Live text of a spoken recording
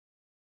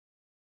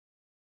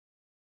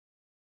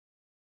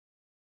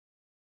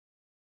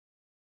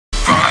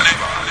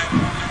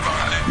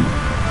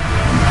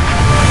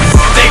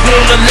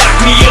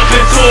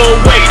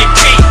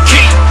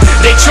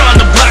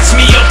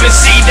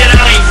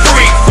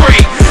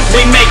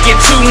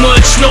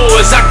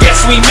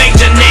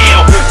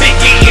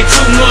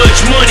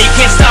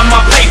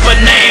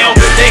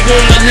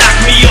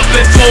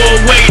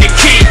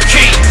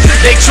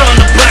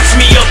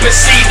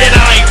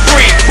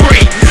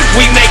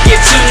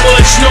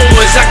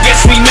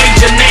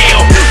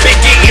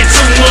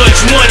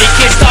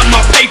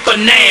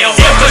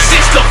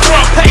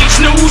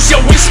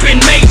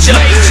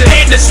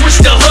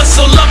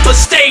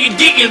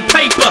getting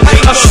paper.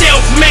 A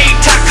self-made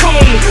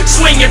tycoon,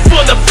 swinging for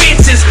the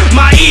fences.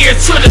 My ear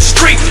to the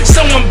street,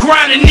 so I'm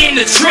grinding in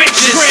the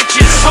trenches.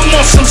 I'm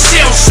on some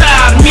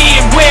Southside,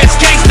 Midwest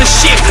gangsta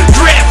shit.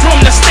 Draft from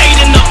the state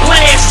in the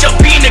blast, up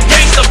in the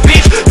gangsta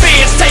bitch.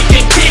 Fans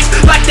taking kicks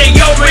like they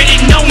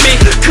already know me.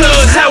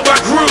 Cause how I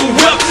grew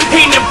up,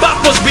 ain't the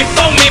boppers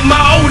before me.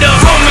 My older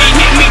homie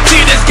hit me to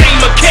this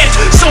game of catch,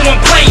 so I'm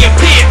playing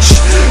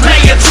pitch. Lay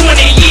a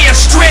 20-year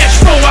stretch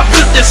before I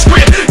put the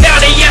script. Now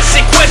they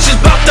asking questions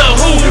about the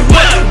who,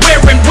 what, where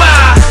and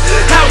why.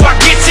 How I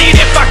get it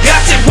if I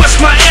got it, what's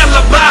my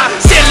alibi?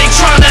 Steadily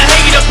trying to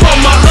hate up on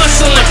my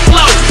hustle and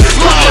flow.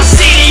 Put the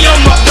city on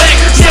my back,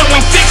 still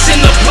ain't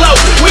fixing the blow.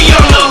 We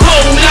on a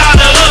whole lot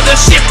of other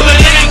shit, but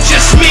it ain't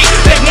just me.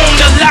 They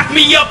wanna lock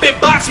me up and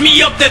box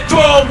me up, then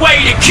throw away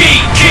the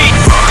key.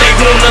 They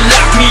wanna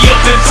lock me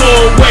up and throw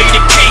away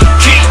the key.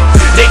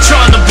 They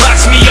tryna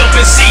box me up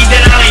and see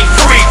that I ain't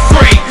free.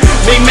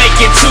 We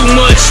making too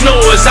much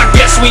noise, I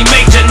guess we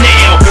major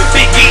now.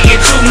 Been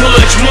getting too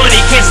much money,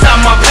 can't stop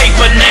my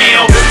paper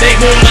now. They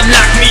wanna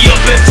lock me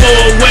up and throw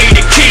away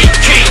the key.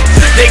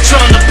 They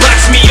tryna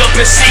box me up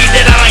and see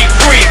that I ain't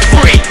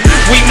free.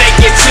 We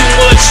making too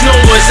much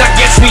noise, I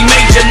guess we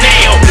major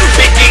now.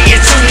 Been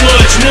getting too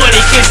much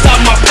money, can't stop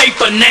my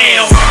paper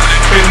now.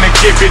 Finna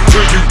give it to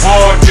you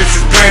all, just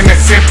as plain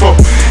and simple.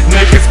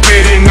 Niggas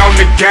spitting on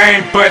the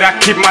game, but I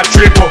keep my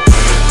dribble.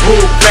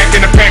 Pull back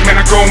in the paint,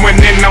 man, I'm going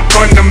in, I'm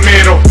from the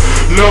middle.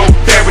 Low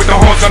there with the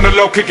horns on the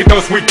low, kicking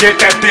those, we get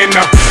that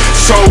dinner.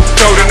 So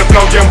throw in the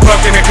flow, young buck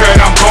in the cut,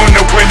 I'm born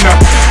to winner.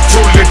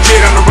 Too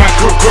legit on the run,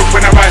 crook,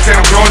 when I rise and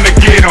I'm gonna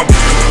get em.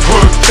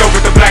 Hooked over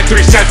the black,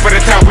 3 shots by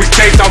the time we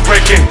stay on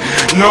breaking.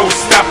 No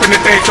stopping the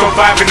day,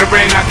 surviving the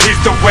rain, I keep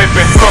the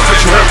weapon. Fuck what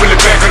you heard, really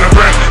back on the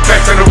run.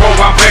 Back to the road,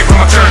 I'm back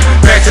on my turn.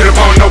 Back to the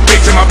bone, no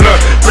bitch in my blood.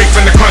 Break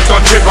from the crunch,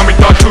 don't trip on me,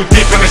 thought too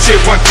deep on the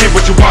shit. 1 tip,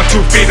 what you want, 2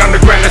 feet on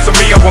the ground, that's on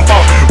me, I won't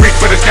fall. Reach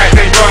for the sky,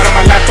 thank God on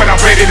my life, but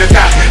I'm ready to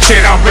die.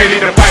 Shit, I'm ready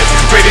to fight,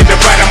 ready to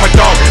fight, I'm a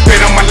dog.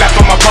 Bet on my life,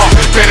 I'm a ball,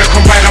 better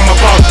come right on my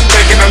balls.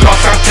 Taking a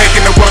loss, I'm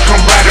taking the work,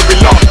 come right or be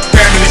lost.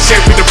 Family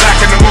shit with the black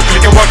and the move,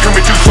 like what can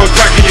we do? So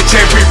drunk in your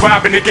chair, we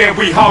robbing again,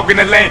 we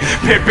hogging the lane,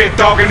 pimpin'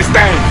 dog in the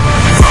stain.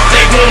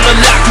 They wanna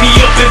lock me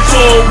up and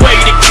throw away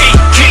the key.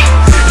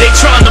 They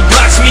tryna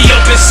box me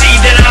up and see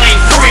that I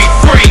ain't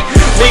free.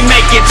 We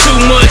making too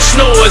much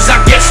noise, I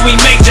guess we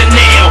major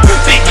now.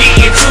 Been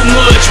getting too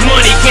much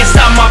money, can't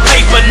stop my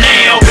paper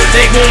now.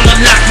 They wanna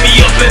lock me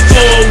up and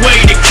throw away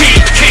the key.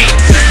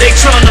 They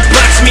tryna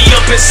box me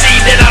up and see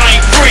that I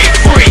ain't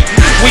free.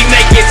 We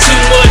making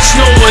too much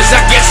noise,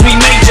 I guess